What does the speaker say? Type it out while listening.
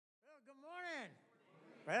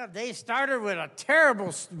Well, they started with a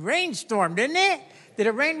terrible rainstorm, didn't it? Did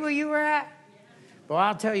it rain where you were at? Well,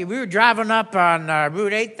 I'll tell you, we were driving up on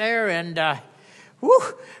Route 8 there, and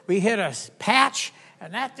we hit a patch,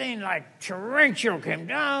 and that thing like torrential came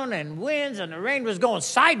down, and winds, and the rain was going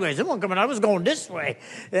sideways. It wasn't coming out, it was going this way.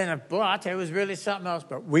 And boy, I'll tell you, it was really something else.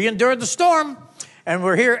 But we endured the storm, and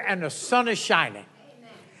we're here, and the sun is shining. Amen.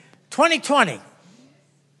 2020.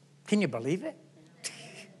 Can you believe it?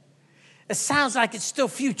 It sounds like it's still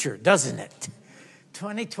future, doesn't it?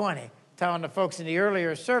 2020. Telling the folks in the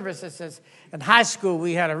earlier service, it says, in high school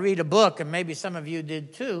we had to read a book, and maybe some of you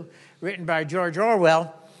did too, written by George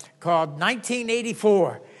Orwell, called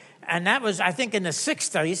 1984. And that was, I think, in the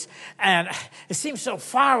 60s, and it seems so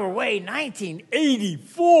far away,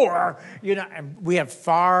 1984, and we have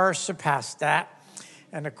far surpassed that.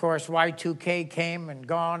 And, of course, Y2K came and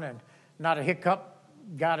gone, and not a hiccup.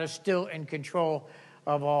 God is still in control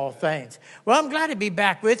of all things. Well, I'm glad to be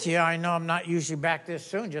back with you. I know I'm not usually back this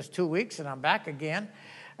soon, just 2 weeks, and I'm back again.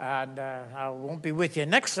 And I won't be with you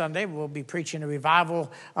next Sunday. We'll be preaching a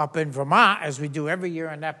revival up in Vermont, as we do every year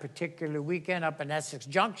on that particular weekend up in Essex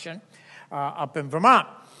Junction, up in Vermont.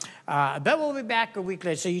 But we'll be back a week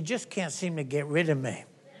later, so you just can't seem to get rid of me.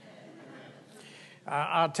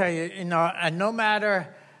 I'll tell you, and no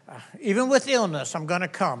matter, even with illness, I'm going to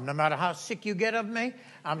come. No matter how sick you get of me,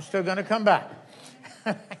 I'm still going to come back.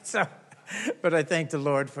 But I thank the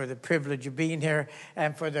Lord for the privilege of being here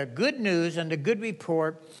and for the good news and the good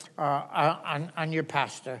report on your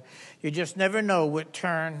pastor. You just never know what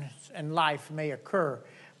turns in life may occur,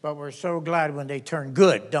 but we're so glad when they turn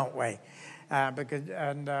good, don't we? I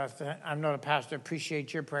know the pastor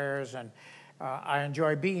appreciates your prayers, and I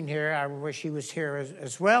enjoy being here. I wish he was here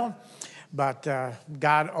as well, but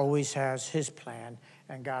God always has his plan,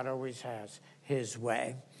 and God always has his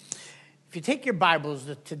way. If you take your Bibles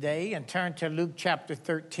today and turn to Luke chapter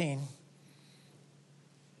 13,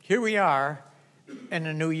 here we are in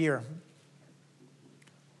the new year.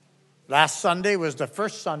 Last Sunday was the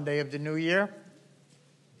first Sunday of the new year.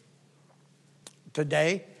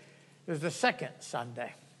 Today is the second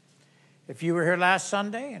Sunday. If you were here last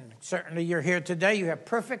Sunday, and certainly you're here today, you have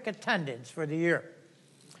perfect attendance for the year.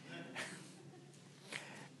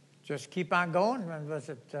 Just keep on going. When was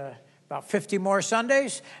it? About 50 more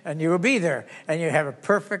Sundays, and you will be there, and you have a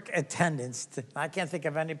perfect attendance. I can't think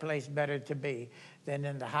of any place better to be than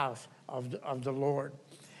in the house of the Lord.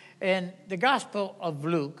 In the Gospel of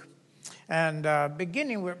Luke, and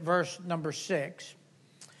beginning with verse number 6,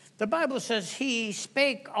 the Bible says, he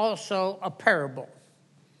spake also a parable.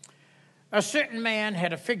 A certain man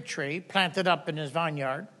had a fig tree planted up in his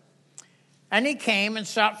vineyard, and he came and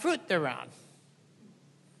sought fruit thereon,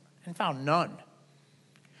 and found none.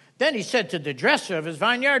 Then he said to the dresser of his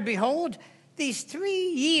vineyard, behold, these 3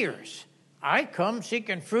 years I come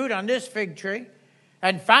seeking fruit on this fig tree,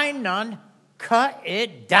 and find none. Cut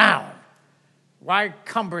it down. Why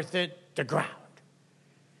cumbereth it the ground?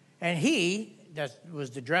 And he, that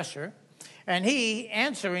was the dresser, and he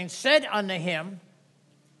answering said unto him,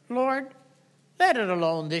 Lord, let it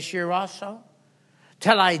alone this year also,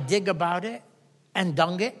 till I dig about it and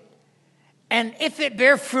dung it. And if it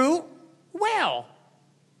bear fruit, well.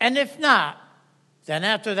 And if not, then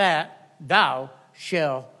after that, thou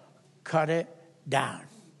shalt cut it down.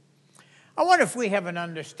 I wonder if we have an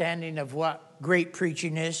understanding of what great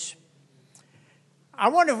preaching is. I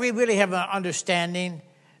wonder if we really have an understanding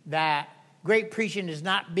that great preaching is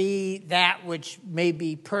not be that which may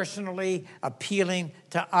be personally appealing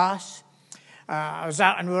to us. I was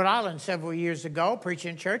out in Rhode Island several years ago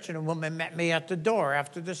preaching in church, and a woman met me at the door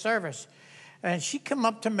after the service. And she came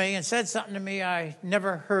up to me and said something to me I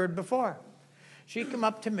never heard before. She came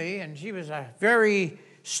up to me, and she was a very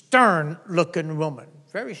stern-looking woman,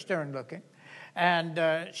 very stern-looking.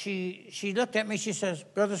 And she looked at me, she says,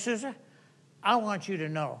 Brother Souza, I want you to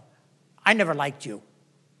know, I never liked you.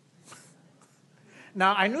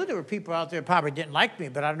 Now, I knew there were people out there who probably didn't like me,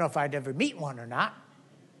 but I don't know if I'd ever meet one or not.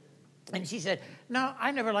 And she said, no,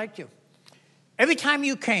 I never liked you. Every time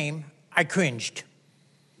you came, I cringed.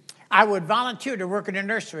 I would volunteer to work in a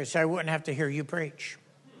nursery so I wouldn't have to hear you preach.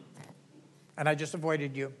 And I just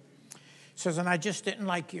avoided you. Says, and I just didn't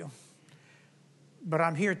like you. But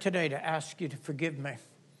I'm here today to ask you to forgive me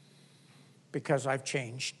because I've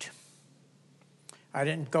changed. I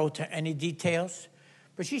didn't go to any details.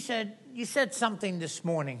 But she said, you said something this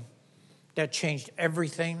morning that changed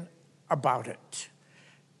everything about it.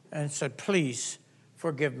 And said, please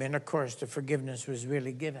forgive me. And of course, the forgiveness was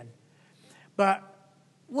really given. But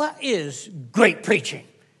what is great preaching?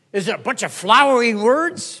 Is it a bunch of flowery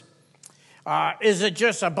words? Is it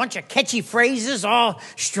just a bunch of catchy phrases all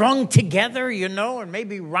strung together, and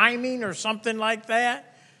maybe rhyming or something like that?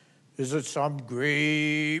 Is it some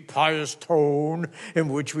great pious tone in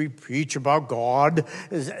which we preach about God?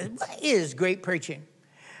 What is great preaching?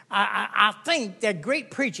 I think that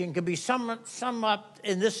great preaching can be summed up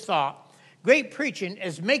in this thought. Great preaching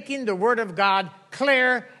is making the Word of God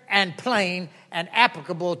clear and plain and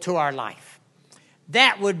applicable to our life.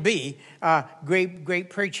 That would be great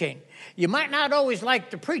preaching. You might not always like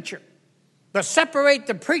the preacher, but separate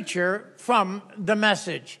the preacher from the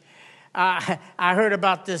message. I heard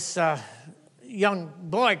about this young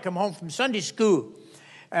boy come home from Sunday school,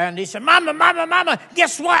 and he said, Mama,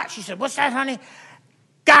 guess what? She said, what's that, honey?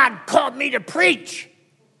 God called me to preach.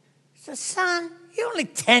 He said, son, you're only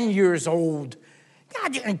 10 years old.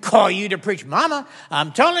 God didn't call you to preach. Mama,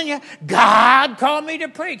 I'm telling you, God called me to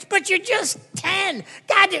preach. But you're just 10.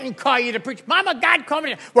 God didn't call you to preach. Mama, God called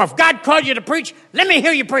me to... Well, if God called you to preach, let me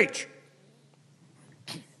hear you preach.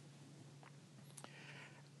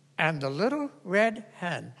 And the little red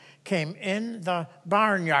hen came in the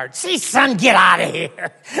barnyard. See, son, get out of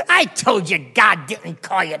here. I told you God didn't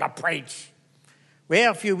call you to preach.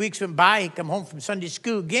 Well, a few weeks went by. He come home from Sunday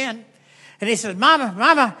school again. And he says,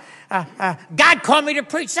 Mama, God called me to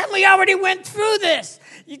preach. Son, we already went through this.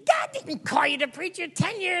 God didn't call you to preach. You're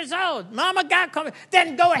 10 years old. Mama, God called me.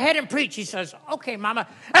 Then go ahead and preach. He says, okay, Mama.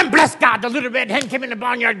 And bless God, the little red hen came in the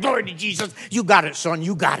barnyard. Glory to Jesus. You got it, son.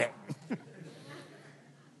 You got it.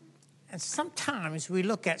 And sometimes we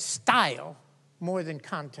look at style more than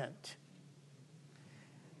content.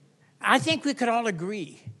 I think we could all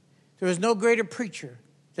agree there is no greater preacher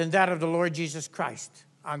than that of the Lord Jesus Christ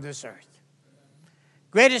on this earth.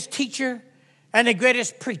 Greatest teacher and the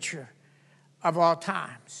greatest preacher of all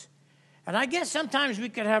times. And I guess sometimes we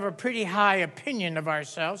could have a pretty high opinion of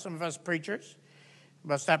ourselves, some of us preachers.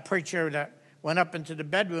 But that preacher that went up into the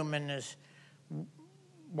bedroom and his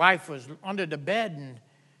wife was under the bed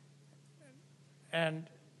and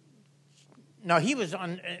no, he was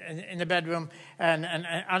in the bedroom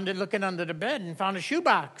and looking under the bed and found a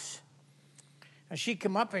shoebox. And she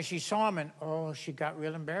came up and she saw him and, she got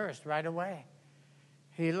real embarrassed right away.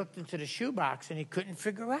 He looked into the shoebox and he couldn't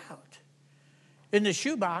figure out. In the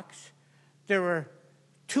shoebox, there were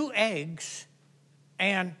 2 eggs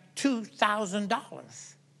and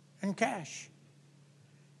 $2,000 in cash.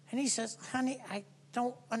 And he says, honey, I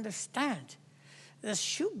don't understand. This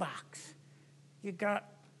shoebox, you got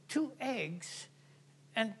 2 eggs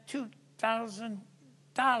and $2,000.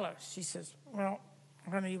 She says, well,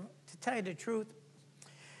 honey, to tell you the truth,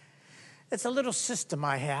 it's a little system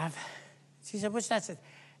I have. She said, what's that? I said,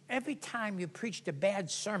 every time you preached a bad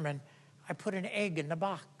sermon, I put an egg in the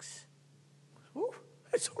box. Ooh,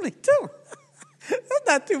 that's only 2. That's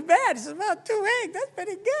not too bad. She said, well, 2 eggs, that's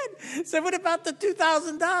pretty good. I said, what about the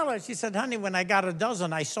 $2,000? She said, honey, when I got a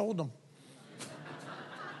dozen, I sold them.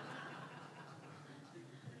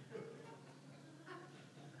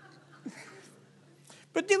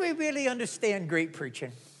 But do we really understand great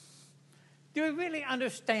preaching? Do we really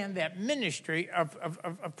understand that ministry of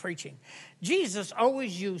preaching? Jesus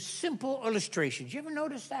always used simple illustrations. You ever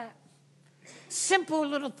notice that? Simple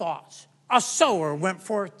little thoughts. A sower went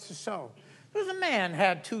forth to sow. There was a man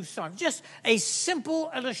had 2 sons. Just a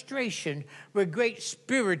simple illustration with great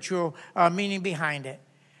spiritual meaning behind it.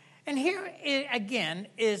 And here, again,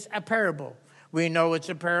 is a parable. We know it's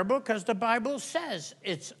a parable because the Bible says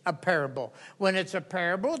it's a parable. When it's a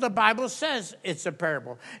parable, the Bible says it's a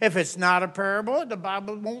parable. If it's not a parable, the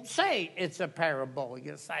Bible won't say it's a parable.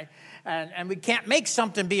 You say, and we can't make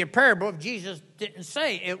something be a parable if Jesus didn't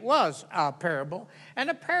say it was a parable. And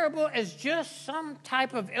a parable is just some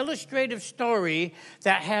type of illustrative story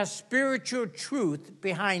that has spiritual truth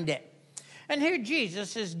behind it. And here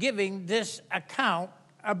Jesus is giving this account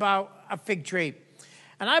about a fig tree.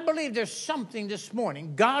 And I believe there's something this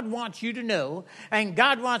morning God wants you to know, and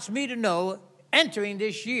God wants me to know entering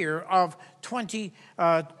this year of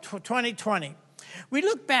 2020. We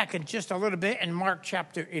look back in just a little bit in Mark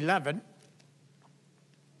chapter 11,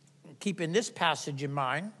 keeping this passage in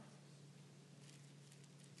mind.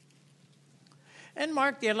 In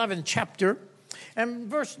Mark the 11th chapter, and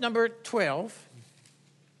verse number 12.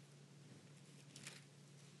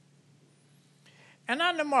 And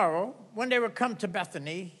on the morrow, when they were come to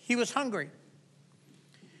Bethany, he was hungry.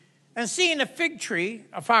 And seeing a fig tree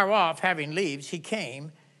afar off having leaves, he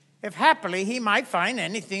came, if happily he might find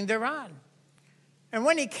anything thereon. And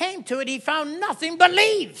when he came to it, he found nothing but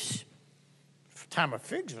leaves. The time of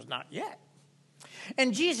figs was not yet.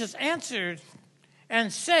 And Jesus answered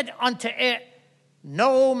and said unto it,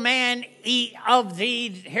 no man eat of thee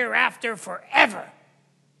hereafter forever.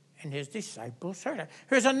 and his disciples heard it.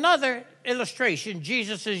 Here's another illustration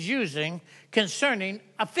Jesus is using concerning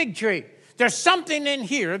a fig tree. There's something in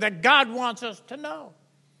here that God wants us to know.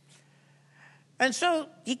 And so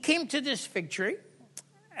he came to this fig tree,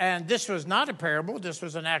 and this was not a parable. This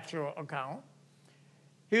was an actual account.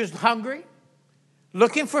 He was hungry,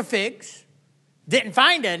 looking for figs, didn't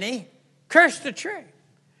find any, cursed the tree.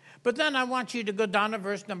 But then I want you to go down to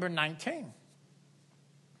verse number 19.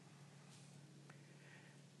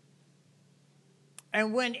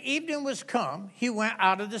 And when evening was come, he went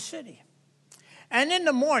out of the city. And in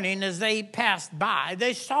the morning, as they passed by,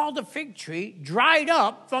 they saw the fig tree dried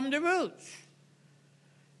up from the roots.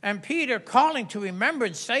 And Peter, calling to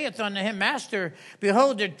remembrance, saith unto him, Master,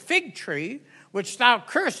 behold, the fig tree which thou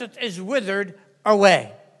cursest is withered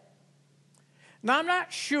away. Now, I'm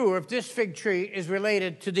not sure if this fig tree is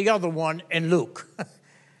related to the other one in Luke,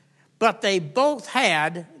 but they both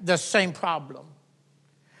had the same problem.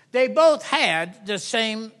 They both had the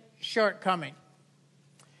same shortcoming.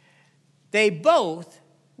 They both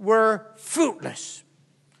were fruitless.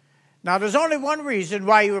 Now, there's only one reason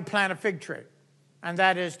why you would plant a fig tree, and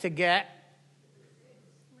that is to get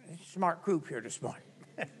a smart group here this morning.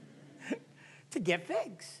 To get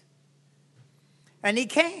figs. And he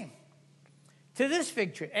came to this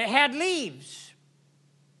fig tree. It had leaves,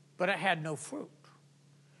 but it had no fruit.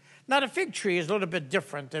 Now, the fig tree is a little bit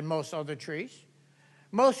different than most other trees.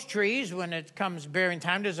 Most trees, when it comes bearing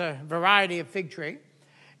time, there's a variety of fig tree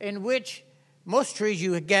in which most trees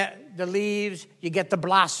you get the leaves, you get the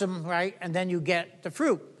blossom, right? And then you get the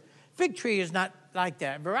fruit. Fig tree is not like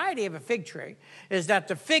that. A variety of a fig tree is that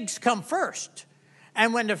the figs come first.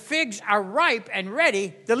 And when the figs are ripe and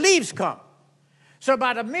ready, the leaves come. So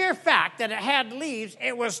by the mere fact that it had leaves,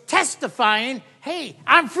 it was testifying, hey,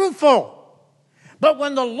 I'm fruitful. But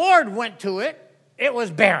when the Lord went to it, it was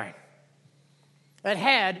barren. It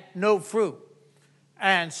had no fruit.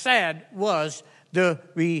 And sad was the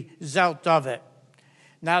result of it.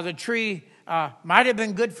 Now the tree might have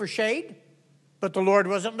been good for shade, but the Lord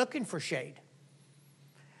wasn't looking for shade.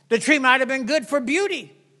 The tree might have been good for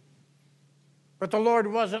beauty, but the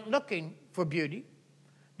Lord wasn't looking for beauty.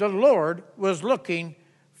 The Lord was looking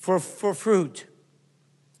for fruit.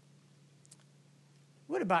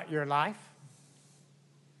 What about your life?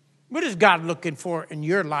 What is God looking for in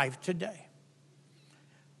your life today?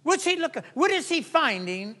 What's he looking? What is he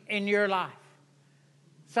finding in your life?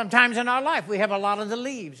 Sometimes in our life we have a lot of the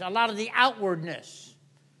leaves, a lot of the outwardness.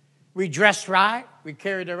 We dress right. We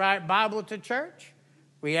carry the right Bible to church.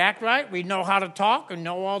 We act right. We know how to talk and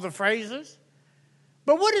know all the phrases.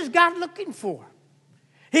 But what is God looking for?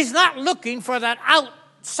 He's not looking for that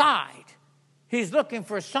outside. He's looking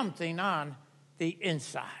for something on the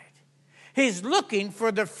inside. He's looking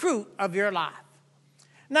for the fruit of your life.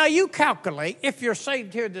 Now you calculate, if you're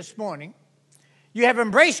saved here this morning, you have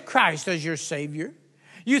embraced Christ as your Savior.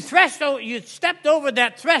 You stepped over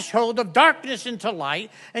that threshold of darkness into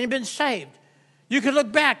light, and you've been saved. You can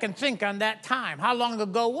look back and think on that time. How long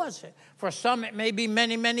ago was it? For some, it may be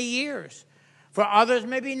many, many years. For others,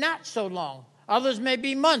 maybe not so long. Others may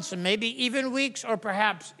be months and maybe even weeks or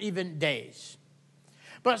perhaps even days.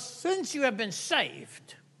 But since you have been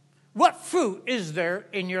saved, what fruit is there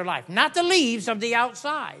in your life? Not the leaves of the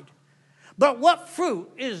outside, but what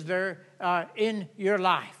fruit is there in your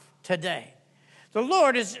life today? The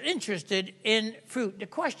Lord is interested in fruit. The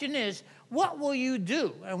question is, what will you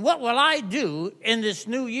do and what will I do in this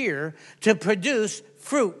new year to produce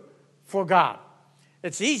fruit for God?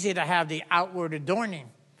 It's easy to have the outward adorning,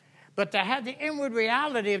 but to have the inward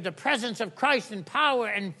reality of the presence of Christ in power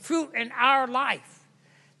and fruit in our life,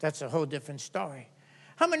 that's a whole different story.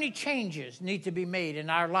 How many changes need to be made in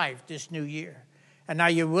our life this new year? And are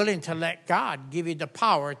you willing to let God give you the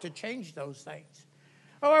power to change those things?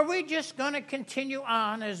 Or are we just going to continue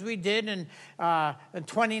on as we did in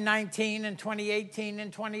 2019 and 2018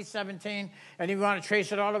 and 2017, and if you want to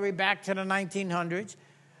trace it all the way back to the 1900s?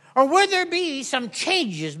 Or will there be some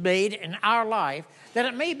changes made in our life that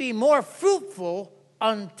it may be more fruitful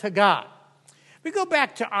unto God? We go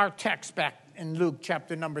back to our text back in Luke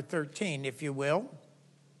chapter number 13, if you will.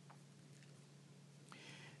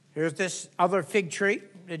 Here's this other fig tree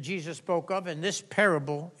that Jesus spoke of in this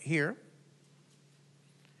parable here.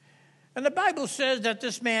 And the Bible says that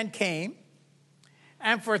this man came,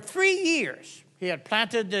 and for 3 years he had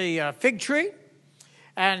planted the fig tree,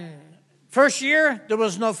 and first year, there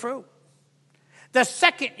was no fruit. The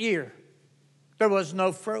second year, there was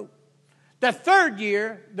no fruit. The third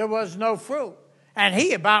year, there was no fruit. And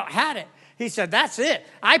he about had it. He said, that's it.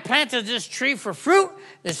 I planted this tree for fruit.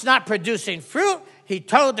 It's not producing fruit. he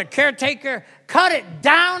told the caretaker, cut it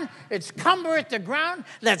down. It's cumbereth the ground.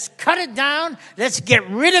 Let's cut it down. Let's get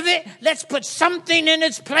rid of it. Let's put something in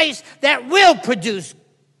its place that will produce.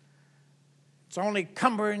 It's only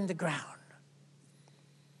cumbering the ground.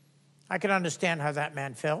 I can understand how that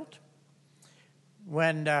man felt.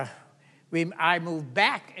 When I moved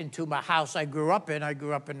back into my house I grew up in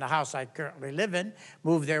the house I currently live in,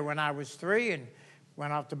 moved there when I was 3 and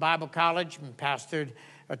went off to Bible college and pastored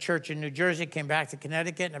a church in New Jersey, came back to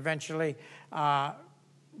Connecticut, and eventually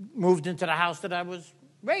moved into the house that I was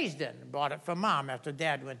raised in. Bought it from Mom after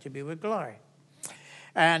Dad went to be with Glory.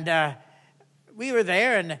 And we were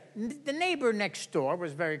there, and the neighbor next door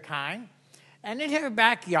was very kind. And in her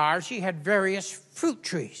backyard, she had various fruit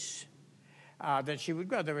trees that she would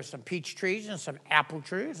grow. There were some peach trees and some apple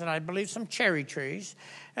trees, and I believe some cherry trees.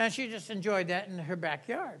 And she just enjoyed that in her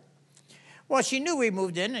backyard. Well, she knew we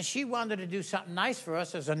moved in, and she wanted to do something nice for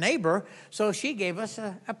us as a neighbor, so she gave us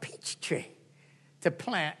a peach tree to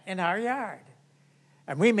plant in our yard.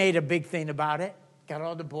 And we made a big thing about it. Got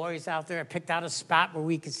all the boys out there. I picked out a spot where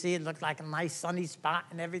we could see it. Looked like a nice sunny spot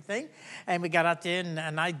and everything. And we got out there,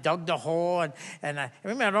 and I dug the hole. And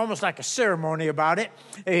we made almost like a ceremony about it.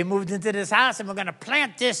 And we moved into this house, and we're going to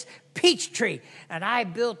plant this peach tree. And I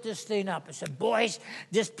built this thing up. I said, boys,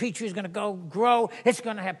 this peach tree is going to go grow. It's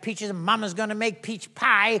going to have peaches, and Mama's going to make peach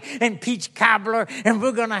pie and peach cobbler. And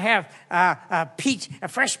we're going to have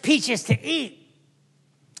fresh peaches to eat.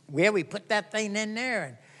 Well, we put that thing in there,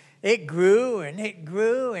 and it grew, and it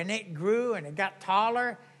grew, and it grew, and it got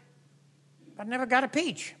taller. But I never got a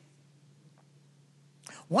peach.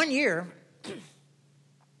 One year,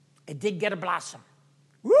 it did get a blossom.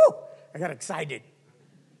 Woo! I got excited.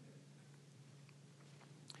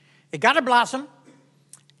 It got a blossom,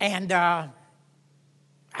 and I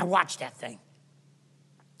watched that thing.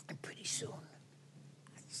 And pretty soon,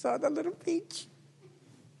 I saw the little peach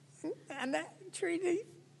and that tree.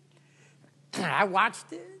 I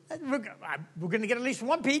watched it. We're going to get at least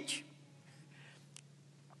one peach.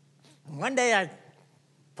 One day I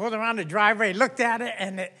pulled around the driveway, looked at it,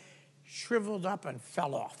 and it shriveled up and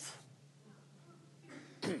fell off.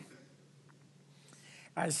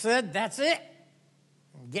 I said, that's it.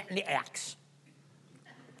 I'm getting the axe.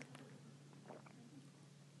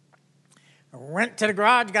 I went to the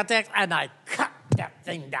garage, got the axe, and I cut that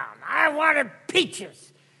thing down. I wanted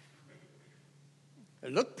peaches.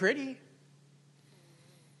 It looked pretty.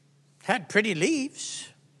 Had pretty leaves,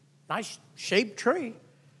 nice shaped tree,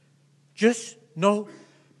 just no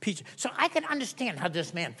peaches. So I can understand how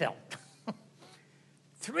this man felt.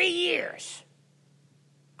 3 years,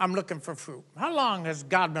 I'm looking for fruit. How long has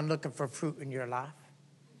God been looking for fruit in your life?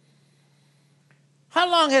 How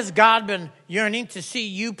long has God been yearning to see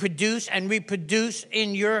you produce and reproduce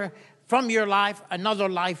from your life another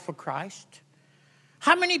life for Christ?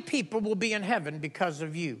 How many people will be in heaven because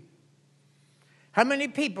of you? How many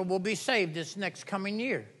people will be saved this next coming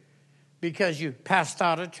year because you passed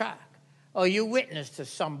out a tract, or you witnessed to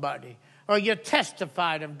somebody, or you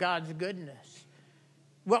testified of God's goodness?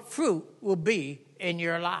 What fruit will be in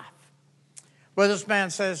your life? Well, this man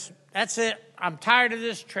says, that's it. I'm tired of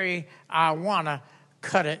this tree. I want to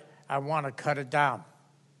cut it. I want to cut it down.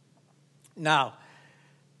 Now,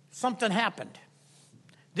 something happened.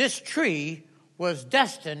 This tree was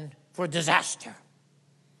destined for disaster.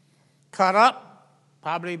 Cut up.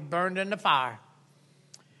 Probably burned in the fire.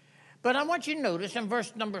 But I want you to notice in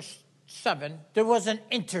verse number 7, there was an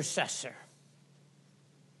intercessor.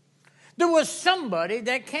 There was somebody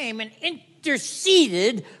that came and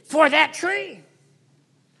interceded for that tree.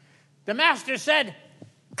 The master said,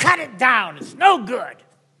 cut it down. It's no good.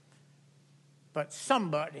 But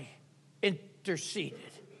somebody interceded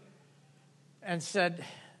and said,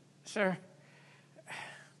 sir,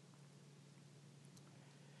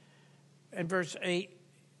 in verse 8,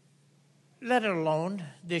 let it alone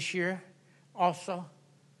this year also.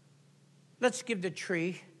 Let's give the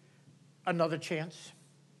tree another chance.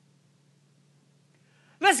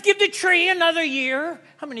 Let's give the tree another year.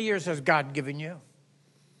 How many years has God given you?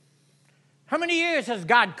 How many years has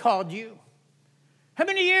God called you? How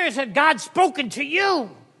many years has God spoken to you?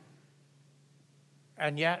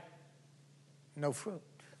 And yet, no fruit.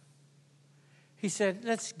 He said,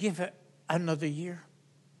 let's give it another year.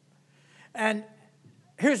 And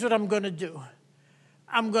here's what I'm going to do.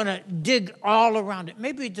 I'm going to dig all around it.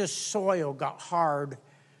 Maybe the soil got hard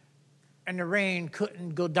and the rain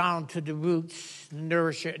couldn't go down to the roots,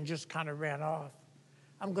 nourish it, and just kind of ran off.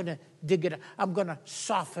 I'm going to dig it up. I'm going to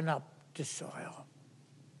soften up the soil.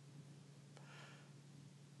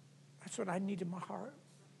 That's what I need in my heart.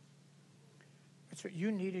 That's what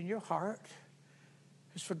you need in your heart.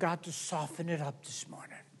 is for God to soften it up this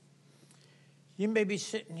morning. You may be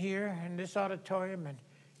sitting here in this auditorium and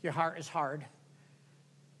your heart is hard.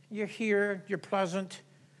 You're here, you're pleasant,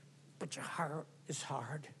 but your heart is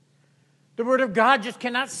hard. The Word of God just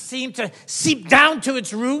cannot seem to seep down to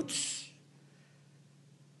its roots.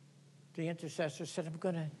 The intercessor said, I'm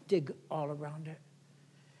going to dig all around it.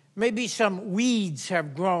 Maybe some weeds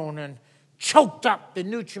have grown and choked up the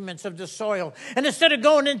nutriments of the soil. And instead of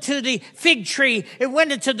going into the fig tree, it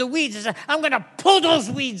went into the weeds. And said, I'm going to pull those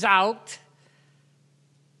weeds out.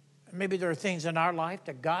 Maybe there are things in our life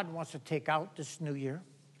that God wants to take out this new year.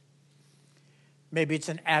 Maybe it's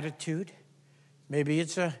an attitude. Maybe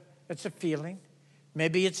it's a feeling.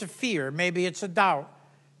 Maybe it's a fear. Maybe it's a doubt.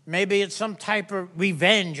 Maybe it's some type of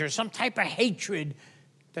revenge or some type of hatred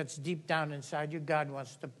that's deep down inside you. God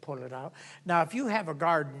wants to pull it out. Now, if you have a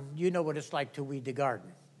garden, you know what it's like to weed the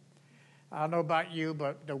garden. I don't know about you,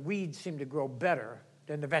 but the weeds seem to grow better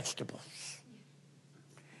than the vegetables.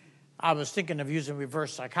 I was thinking of using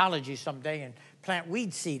reverse psychology someday and plant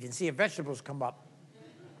weed seed and see if vegetables come up.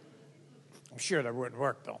 I'm sure that wouldn't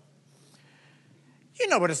work, though. You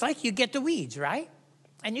know what it's like. You get the weeds, right?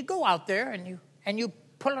 And you go out there and you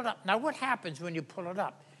pull it up. Now, what happens when you pull it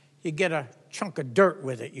up? You get a chunk of dirt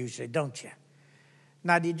with it usually, don't you?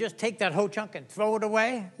 Now, do you just take that whole chunk and throw it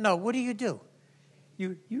away? No, what do?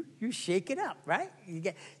 You shake it up, right?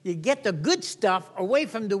 You get the good stuff away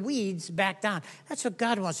from the weeds back down. That's what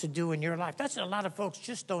God wants to do in your life. That's what a lot of folks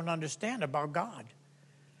just don't understand about God.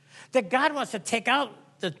 That God wants to take out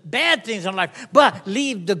the bad things in life, but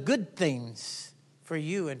leave the good things for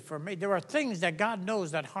you and for me. There are things that God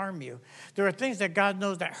knows that harm you. There are things that God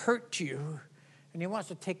knows that hurt you, and he wants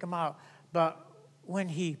to take them out. But when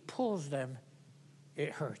he pulls them,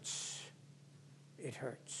 it hurts. It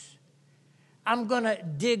hurts. I'm going to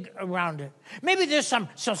dig around it. Maybe there's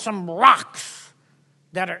some rocks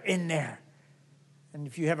that are in there. And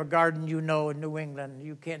if you have a garden, you know in New England,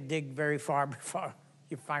 you can't dig very far before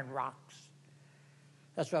you find rocks.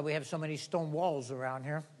 That's why we have so many stone walls around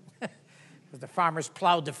here. Because the farmers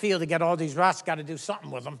plowed the field to get all these rocks, got to do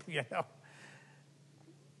something with them, you know.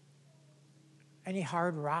 Any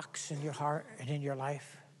hard rocks in your heart and in your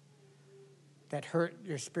life that hurt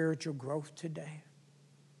your spiritual growth today?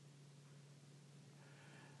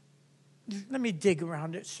 Let me dig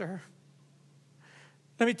around it, sir.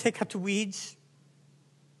 Let me take out the weeds,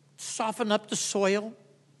 soften up the soil.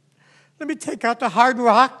 Let me take out the hard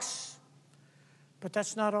rocks. But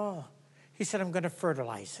that's not all. He said, I'm going to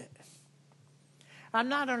fertilize it. I'm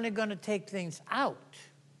not only going to take things out,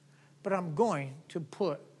 but I'm going to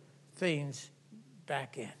put things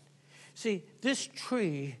back in. See, this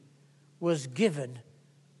tree was given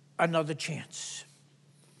another chance.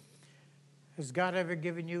 Has God ever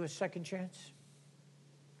given you a second chance?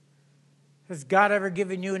 Has God ever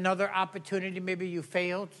given you another opportunity? Maybe you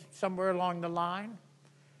failed somewhere along the line.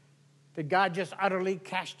 Did God just utterly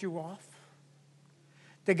cast you off?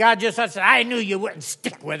 Did God just said, I knew you wouldn't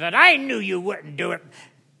stick with it. I knew you wouldn't do it.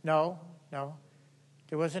 No.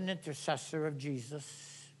 There was an intercessor of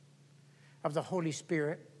Jesus, of the Holy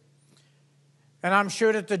Spirit. And I'm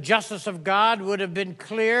sure that the justice of God would have been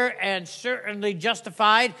clear and certainly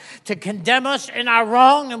justified to condemn us in our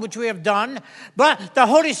wrong in which we have done. But the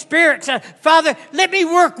Holy Spirit said, Father, let me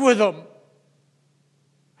work with them.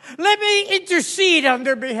 Let me intercede on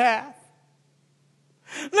their behalf.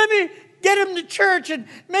 Let me get them to church, and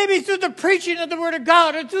maybe through the preaching of the Word of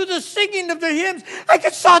God or through the singing of the hymns, I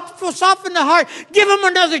can soften the heart. Give them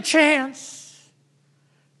another chance.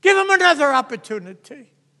 Give them another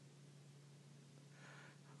opportunity.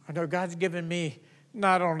 I know God's given me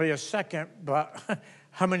not only a second, but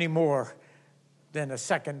how many more than a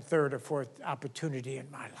second, third, or fourth opportunity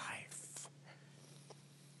in my life?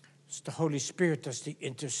 It's the Holy Spirit that's the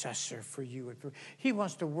intercessor for you. He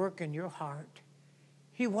wants to work in your heart.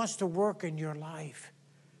 He wants to work in your life.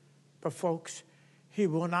 But folks, he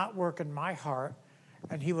will not work in my heart,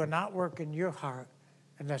 and he will not work in your heart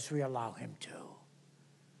unless we allow him to.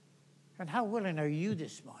 And how willing are you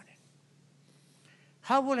this morning?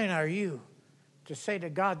 How willing are you to say to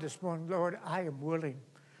God this morning, Lord, I am willing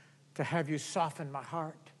to have you soften my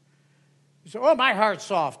heart? You say, oh, my heart's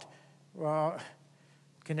soft. Well,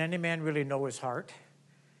 can any man really know his heart?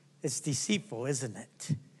 It's deceitful, isn't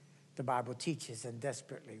it? The Bible teaches, and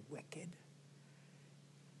desperately wicked.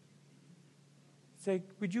 Say,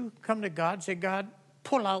 would you come to God? Say, God,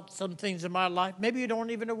 pull out some things in my life. Maybe you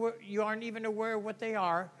aren't even aware of what they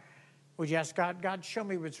are. Would you ask God, God, show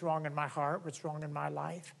me what's wrong in my heart, what's wrong in my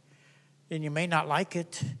life? And you may not like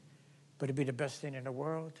it, but it'd be the best thing in the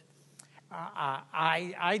world.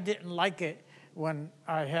 I didn't like it when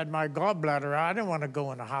I had my gallbladder out, I didn't want to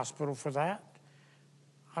go in the hospital for that.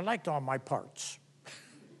 I liked all my parts.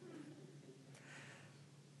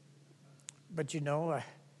 But you know,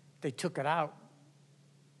 they took it out.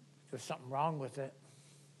 There's something wrong with it.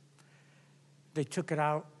 They took it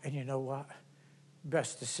out, and you know what?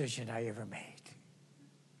 Best decision I ever made.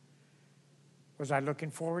 Was I looking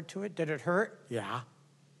forward to it? Did it hurt? Yeah.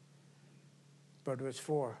 But it was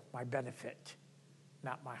for my benefit,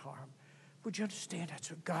 not my harm. Would you understand that's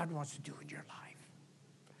what God wants to do in your life?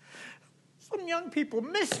 Some young people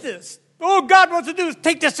miss this. All God wants to do is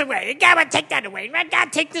take this away. God will take that away.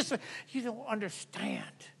 God, take this away. You don't understand.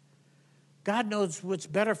 God knows what's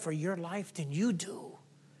better for your life than you do.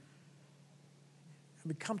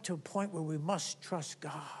 And we come to a point where we must trust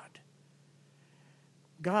God.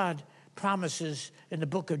 God promises in the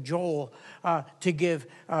book of Joel to give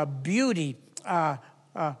beauty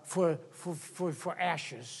for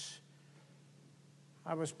ashes.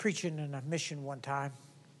 I was preaching in a mission one time,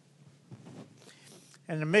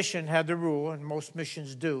 and the mission had the rule, and most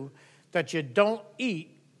missions do, that you don't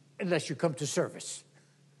eat unless you come to service.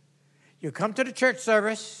 You come to the church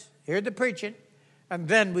service, hear the preaching, and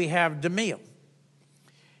then we have the meal.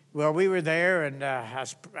 Well, we were there, and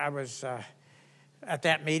I was at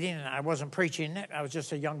that meeting, and I wasn't preaching it. I was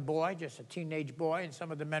just a young boy, just a teenage boy, and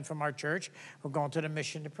some of the men from our church were going to the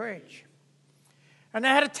mission to preach. And they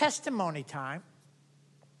had a testimony time,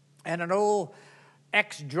 and an old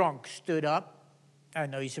ex-drunk stood up. I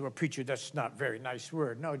know you say, well, preacher, that's not a very nice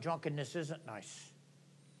word. No, drunkenness isn't nice.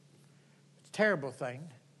 It's a terrible thing.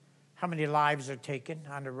 How many lives are taken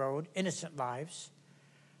on the road, innocent lives.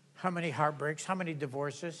 How many heartbreaks, how many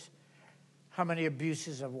divorces, how many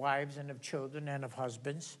abuses of wives and of children and of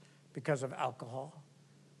husbands because of alcohol.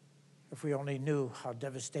 If we only knew how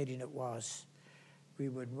devastating it was, we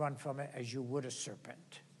would run from it as you would a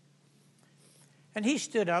serpent. And he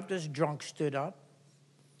stood up, this drunk stood up,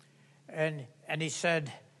 and he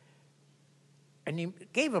said, and he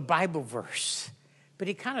gave a Bible verse, but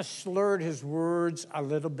he kind of slurred his words a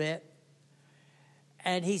little bit.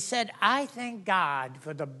 And he said, I thank God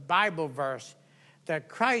for the Bible verse that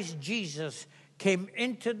Christ Jesus came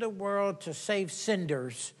into the world to save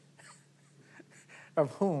sinners,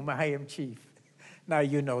 of whom I am chief. Now,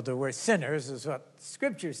 you know the word sinners is what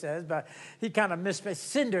Scripture says, but he kind of misplaced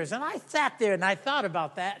sinners. And I sat there and I thought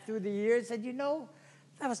about that through the years, and you know,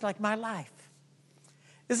 that was like my life.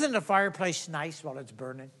 Isn't the fireplace nice while it's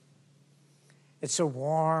burning? It's so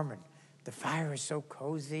warm, and the fire is so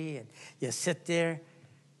cozy, and you sit there.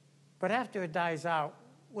 But after it dies out,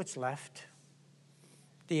 what's left?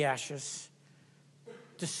 The ashes,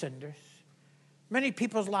 the cinders. Many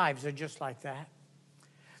people's lives are just like that.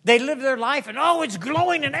 They live their life, and it's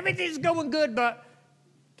glowing, and everything's going good, but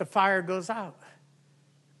the fire goes out,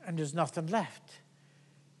 and there's nothing left.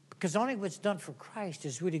 Because only what's done for Christ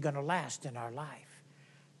is really going to last in our life.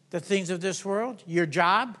 The things of this world, your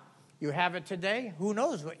job, you have it today. Who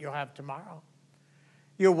knows what you'll have tomorrow?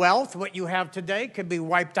 Your wealth, what you have today, could be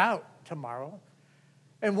wiped out tomorrow.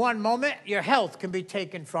 In one moment, your health can be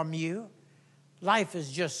taken from you. Life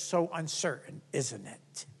is just so uncertain, isn't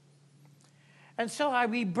it? And so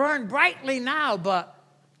we burn brightly now, but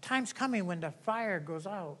time's coming when the fire goes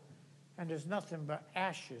out and there's nothing but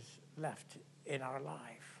ashes left in our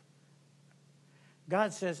life.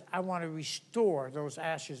 God says, I want to restore those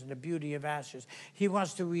ashes and the beauty of ashes. He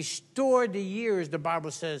wants to restore the years, the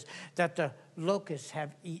Bible says, that the locusts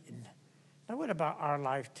have eaten. Now, what about our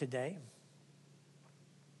life today?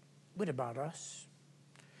 What about us?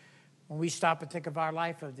 When we stop and think of our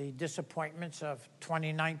life, of the disappointments of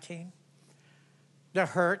 2019, the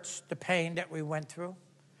hurts, the pain that we went through.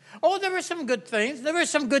 There were some good things. There were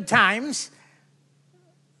some good times.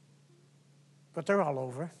 But they're all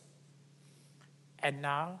over. And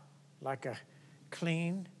now, like a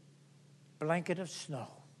clean blanket of snow,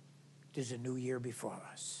 there's a new year before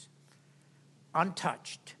us.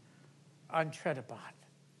 Untouched, untread upon.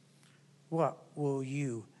 What will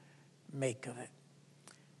you make of it?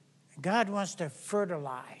 God wants to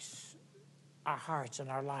fertilize our hearts and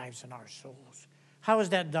our lives and our souls. How is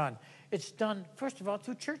that done? It's done, first of all,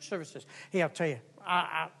 through church services. Hey, I'll tell you,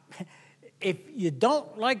 if you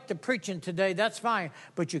don't like the preaching today, that's fine,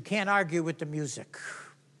 but you can't argue with the music.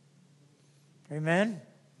 Amen?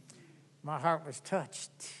 My heart was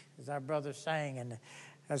touched as our brother sang, and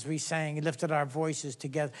as we sang, lifted our voices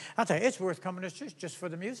together. I'll tell you, it's worth coming to church just for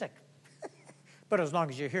the music. But as long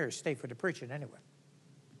as you're here, stay for the preaching anyway.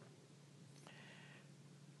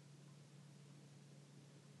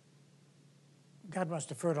 God wants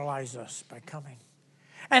to fertilize us by coming.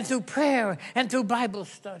 And through prayer and through Bible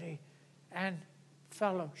study and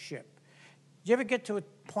fellowship. you ever get to a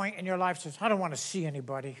point in your life that says, I don't want to see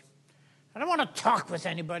anybody. I don't want to talk with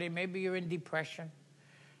anybody. Maybe you're in depression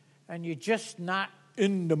and you're just not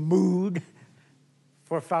in the mood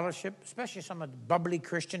for fellowship, especially some of the bubbly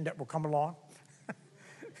Christian that will come along.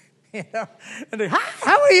 You know, and they,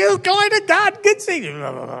 how are you? Glory to God. Good seeing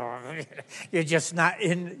you. You're just not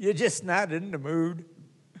in the mood.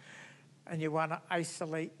 And you want to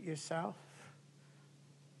isolate yourself.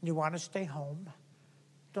 You want to stay home.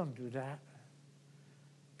 Don't do that.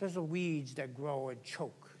 There's the weeds that grow and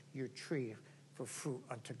choke your tree for fruit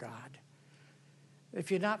unto God.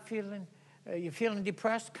 If you're not feeling, you're feeling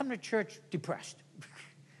depressed, come to church depressed.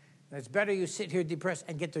 It's better you sit here depressed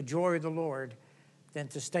and get the joy of the Lord than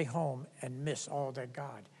to stay home and miss all that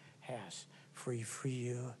God has for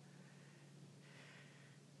you.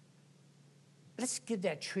 Let's give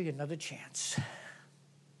that tree another chance.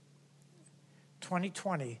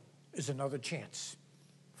 2020 is another chance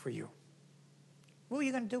for you. What are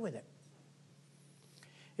you going to do with it?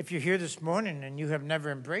 If you're here this morning and you have never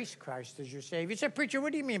embraced Christ as your Savior, you say, preacher,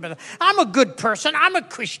 what do you mean by that? I'm a good person. I'm a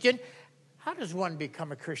Christian. How does one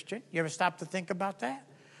become a Christian? You ever stop to think about that?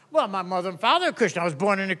 Well, my mother and father are Christian. I was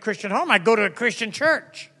born in a Christian home. I go to a Christian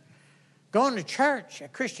church. Going to church, a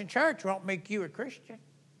Christian church, won't make you a Christian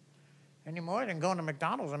any more than going to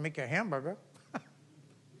McDonald's and make you a hamburger.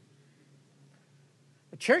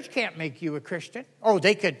 The church can't make you a Christian. Oh,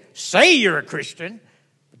 they could say you're a Christian,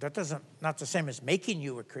 but that not the same as making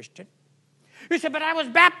you a Christian. You say, but I was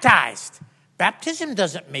baptized. Baptism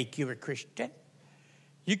doesn't make you a Christian.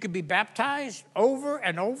 You could be baptized over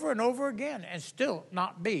and over and over again and still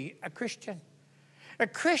not be a Christian. A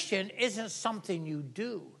Christian isn't something you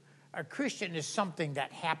do. A Christian is something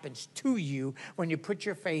that happens to you when you put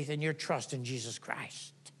your faith and your trust in Jesus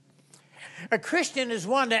Christ. A Christian is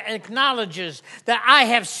one that acknowledges that I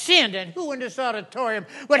have sinned. And who in this auditorium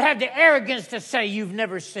would have the arrogance to say you've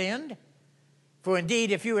never sinned? For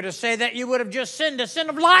indeed, if you were to say that, you would have just sinned the sin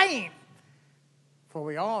of lying. For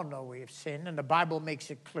we all know we have sinned, and the Bible makes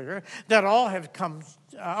it clear that all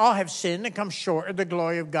have sinned and come short of the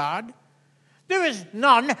glory of God. There is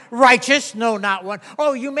none righteous, no, not one.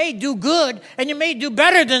 Oh, you may do good, and you may do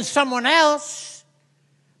better than someone else,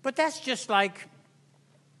 but that's just like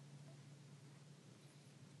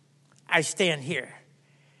I stand here,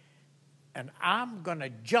 and I'm going to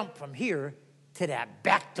jump from here to that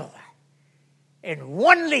back door in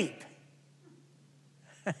one leap.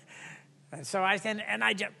 And so I stand, and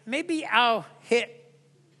I jump. Maybe I'll hit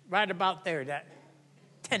right about there, that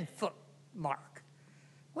 10-foot mark.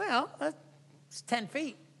 Well, it's 10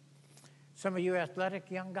 feet. Some of you athletic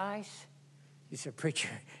young guys, you say, preacher,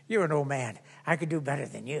 you're an old man. I could do better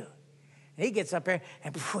than you. And he gets up there,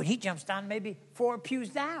 and he jumps down maybe 4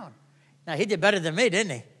 pews down. Now, he did better than me,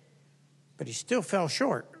 didn't he? But he still fell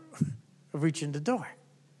short of reaching the door.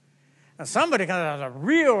 Now, somebody comes out as a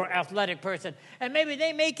real athletic person, and maybe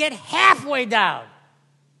they make it halfway down.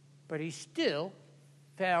 But he still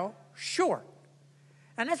fell short.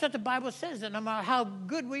 And that's what the Bible says, that no matter how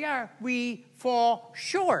good we are, we fall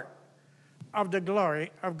short of the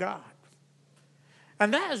glory of God.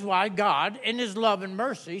 And that is why God, in his love and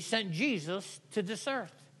mercy, sent Jesus to this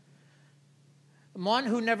earth. One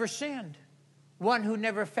who never sinned, one who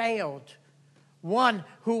never failed, one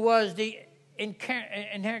who was the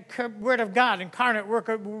inherent Word of God, incarnate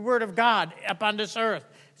Word of God upon this earth.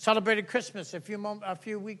 Celebrated Christmas a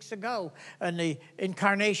few weeks ago, and the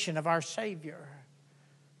incarnation of our Savior,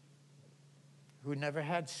 who never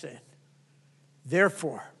had sin.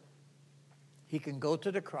 Therefore, he can go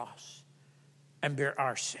to the cross and bear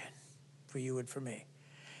our sin for you and for me.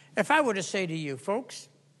 If I were to say to you, folks,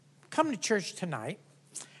 come to church tonight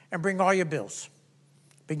and bring all your bills.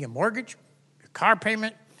 Bring your mortgage, your car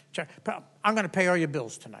payment. I'm going to pay all your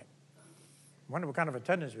bills tonight. I wonder what kind of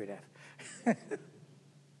attendance we'd have.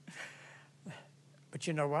 But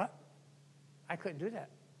you know what? I couldn't do that.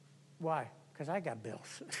 Why? Because I got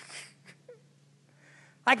bills.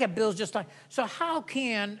 I got bills just like... So how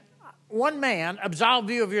can one man absolve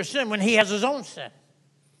you of your sin when he has his own sin?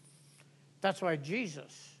 That's why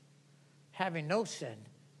Jesus, having no sin,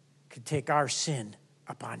 could take our sin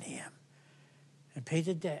upon him and pay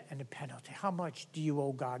the debt and the penalty. How much do you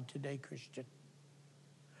owe God today, Christian?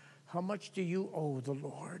 How much do you owe the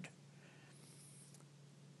Lord?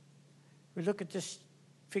 We look at this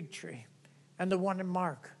fig tree and the one in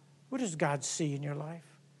Mark. What does God see in your life?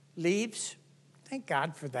 Leaves? Thank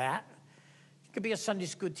God for that. You could be a Sunday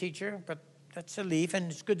school teacher, but that's a leaf, and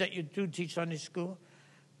it's good that you do teach Sunday school.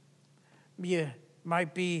 You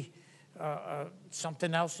might be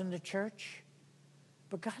something else in the church,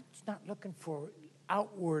 but God's not looking for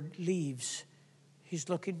outward leaves. He's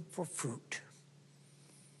looking for fruit.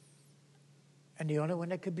 And the only one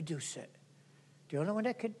that could produce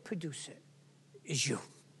it, is you.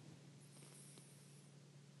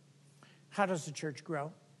 How does the church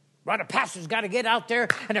grow? Well, the pastor's got to get out there,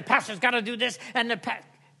 and the pastor's got to do this, and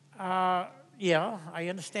yeah, I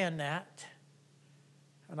understand that.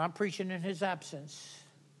 And I'm preaching in his absence.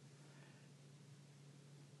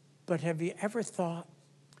 But have you ever thought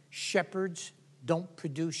shepherds don't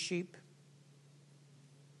produce sheep?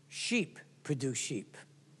 Sheep produce sheep.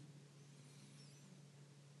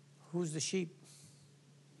 Who's the sheep?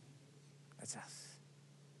 That's us.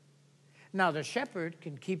 Now, the shepherd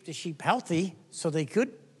can keep the sheep healthy so they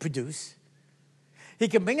could produce. He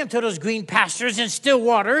can bring them to those green pastures and still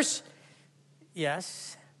waters.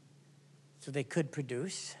 Yes, so they could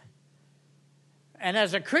produce. And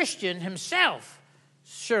as a Christian himself,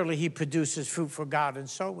 surely he produces fruit for God and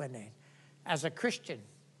soul winning. As a Christian.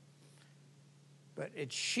 But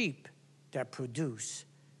it's sheep that produce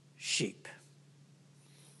sheep.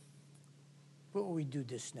 What will we do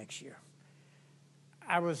this next year?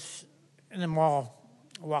 I was in the mall,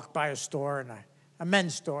 walked by a store, and a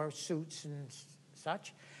men's store, suits and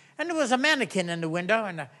such. And there was a mannequin in the window,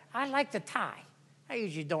 and I like the tie. I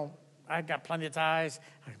usually don't. I got plenty of ties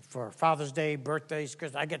for Father's Day, birthdays,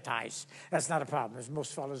 because I get ties. That's not a problem, as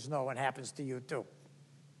most fellas know, and happens to you too.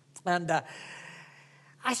 And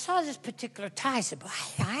I saw this particular tie. I said, "Boy,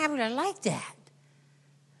 I really like that."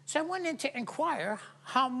 So I went in to inquire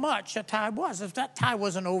how much a tie was. If that tie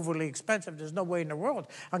wasn't overly expensive, there's no way in the world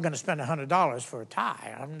I'm going to spend $100 for a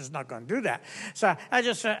tie. I'm just not going to do that. So I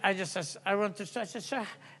said, "Sir,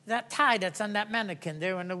 that tie that's on that mannequin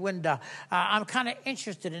there in the window, I'm kind of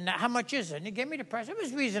interested in that. How much is it?" And he gave me the price. It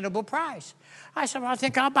was a reasonable price. I said, "Well, I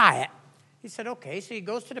think I'll buy it." He said, "Okay." So he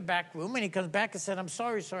goes to the back room, and he comes back and said, "I'm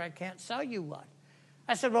sorry, sir, I can't sell you one."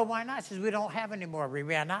 I said, "Well, why not?" He says, "We don't have any more. We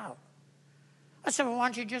ran out." I said, "Well, why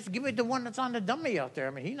don't you just give me the one that's on the dummy out there?" I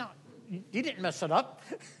mean, he didn't mess it up.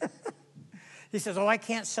 He says, "Oh, I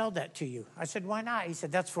can't sell that to you." I said, "Why not?" He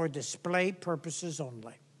said, "That's for display purposes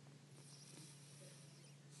only."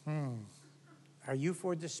 Are you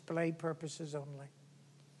for display purposes only?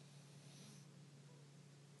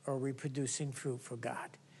 Or are we producing fruit for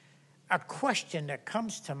God? A question that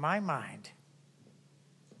comes to my mind.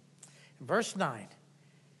 Verse 9.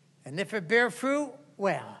 "And if it bear fruit,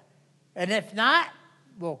 well. And if not,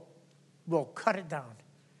 we'll cut it down."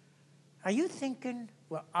 Are you thinking,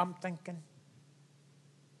 well, I'm thinking,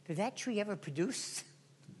 did that tree ever produce?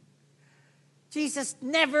 Jesus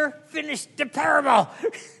never finished the parable.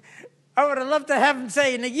 I would have loved to have him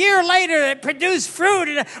say, "And a year later it produced fruit."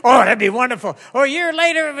 Oh, that'd be wonderful. Or a year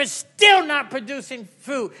later it was still not producing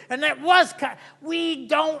fruit. And that was cut. We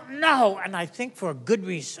don't know. And I think for a good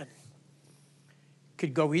reason.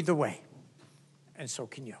 Could go either way. And so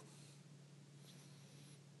can you.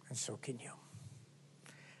 And so can you.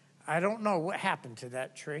 I don't know what happened to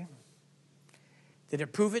that tree. Did it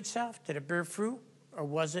prove itself? Did it bear fruit? Or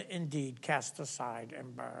was it indeed cast aside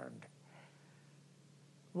and burned?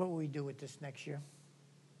 What will we do with this next year?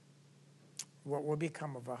 What will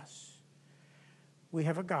become of us? We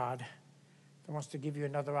have a God that wants to give you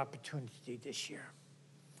another opportunity this year.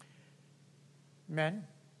 Men,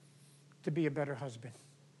 to be a better husband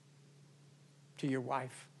to your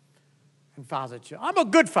wife. And father too. I'm a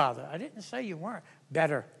good father. I didn't say you weren't.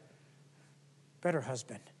 Better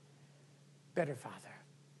husband. Better father.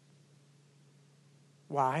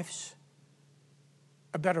 Wives,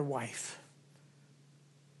 a better wife.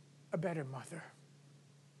 A better mother.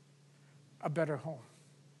 A better home.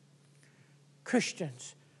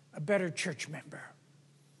 Christians, a better church member.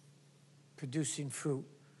 Producing fruit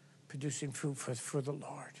for the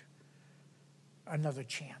Lord. Another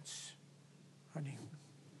chance. Honey,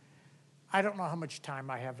 I don't know how much time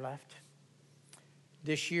I have left.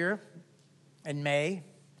 This year, in May,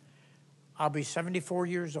 I'll be 74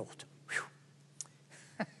 years old.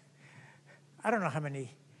 I don't know how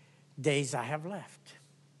many days I have left.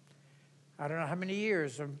 I don't know how many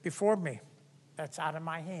years are before me. That's out of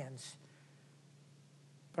my hands.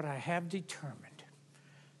 But I have determined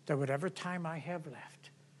that whatever time I have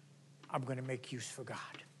left, I'm going to make use for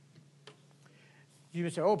God. You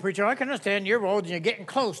say, "Oh, preacher, I can understand you're old and you're getting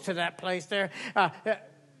close to that place there."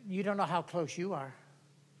 You don't know how close you are.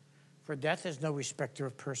 For death is no respecter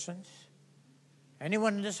of persons.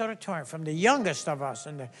 Anyone in this auditorium, from the youngest of us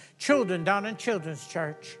and the children down in children's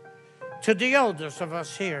church to the eldest of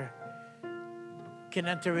us here, can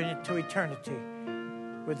enter into eternity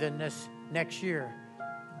within this next year,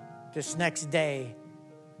 this next day,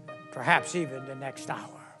 perhaps even the next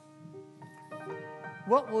hour.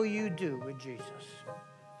 What will you do with Jesus?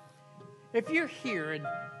 If you're here and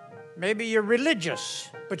maybe you're religious,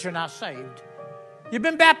 but you're not saved, You've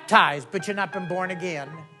been baptized, but you've not been born again.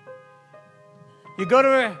 You go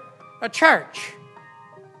to a church,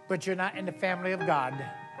 but you're not in the family of God.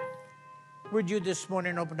 Would you this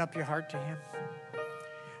morning open up your heart to Him?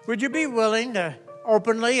 Would you be willing to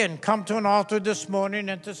openly and come to an altar this morning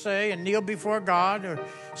and to say and kneel before God, or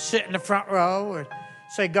sit in the front row or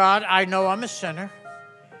say, God, I know I'm a sinner,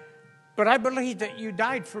 but I believe that you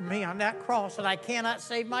died for me on that cross and I cannot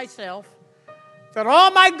save myself, that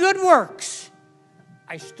all my good works,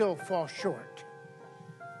 I still fall short.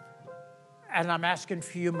 And I'm asking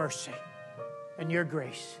for your mercy and your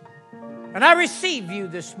grace. And I receive you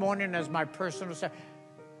this morning as my personal Savior.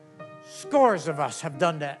 Scores of us have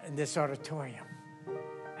done that in this auditorium.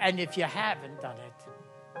 And if you haven't done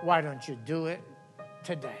it, why don't you do it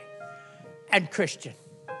today? And Christian,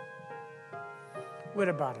 what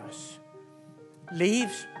about us?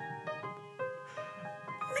 Leaves?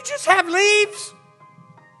 We just have leaves?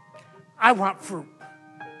 I want fruit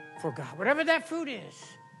for God. Whatever that fruit is,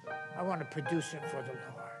 I want to produce it for the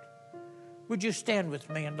Lord. Would you stand with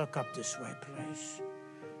me and look up this way, please?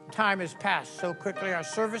 Time has passed so quickly. Our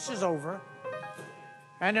service is over.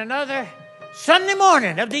 And another Sunday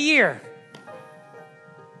morning of the year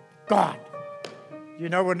gone. You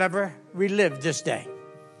know, we'll never relive this day.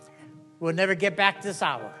 We'll never get back this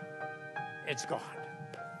hour. It's gone.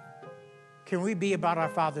 Can we be about our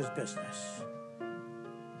Father's business?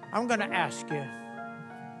 I'm going to ask you,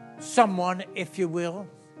 someone, if you will,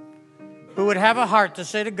 who would have a heart to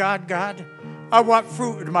say to God, God, I want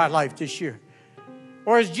fruit in my life this year.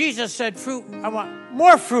 Or as Jesus said, fruit, I want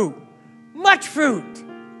more fruit, much fruit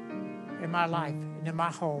in my life and in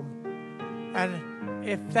my home. And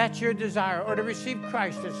if that's your desire, or to receive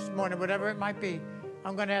Christ this morning, whatever it might be,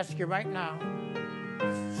 I'm going to ask you right now,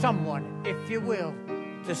 someone, if you will,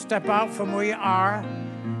 to step out from where you are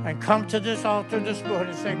and come to this altar this morning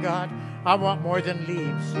and say, God, I want more than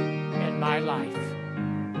leaves in my life.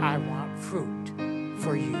 I want fruit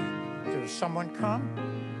for you. There's someone come.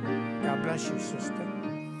 God bless you, sister.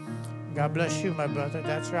 God bless you, my brother.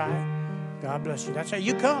 That's right. God bless you. That's right.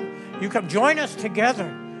 You come. You come. Join us together.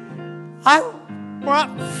 I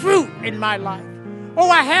want fruit in my life. Oh,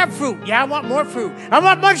 I have fruit. Yeah, I want more fruit. I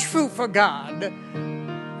want much fruit for God.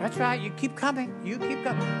 That's right. You keep coming. You keep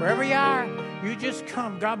coming. Wherever you are, you just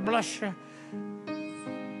come. God bless you.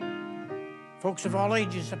 Folks of all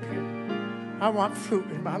ages up here. I want fruit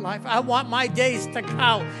in my life. I want my days to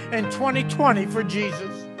count in 2020 for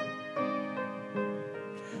Jesus.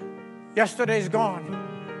 Yesterday's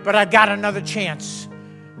gone, but I got another chance.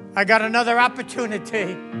 I got another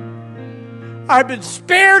opportunity. I've been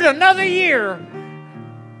spared another year.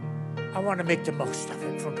 I want to make the most of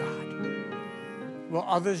it for God. Will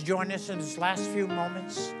others join us in this last few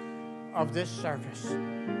moments of this service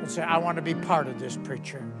and say, I want to be part of this,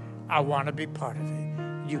 preacher. I want to be part of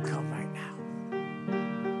it. You come right now.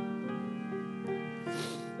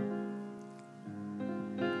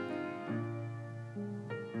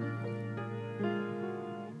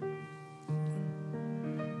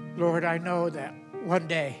 Lord, I know that one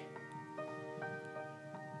day,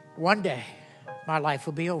 my life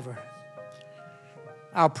will be over.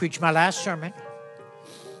 I'll preach my last sermon.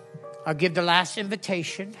 I'll give the last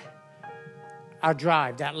invitation. I'll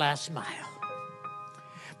drive that last mile.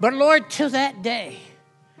 But Lord, till that day,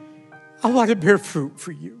 I want to bear fruit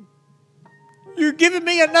for you. You've given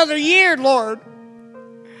me another year, Lord.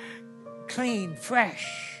 Clean,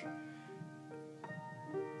 fresh.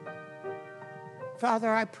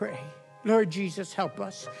 Father, I pray, Lord Jesus, help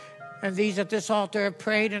us. And these at this altar have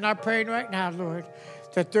prayed and are praying right now, Lord,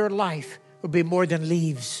 that their life will be more than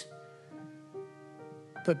leaves,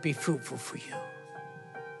 but be fruitful for you.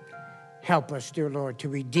 Help us, dear Lord, to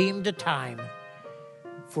redeem the time,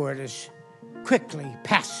 for it is quickly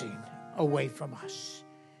passing away from us.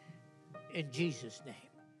 In Jesus' name.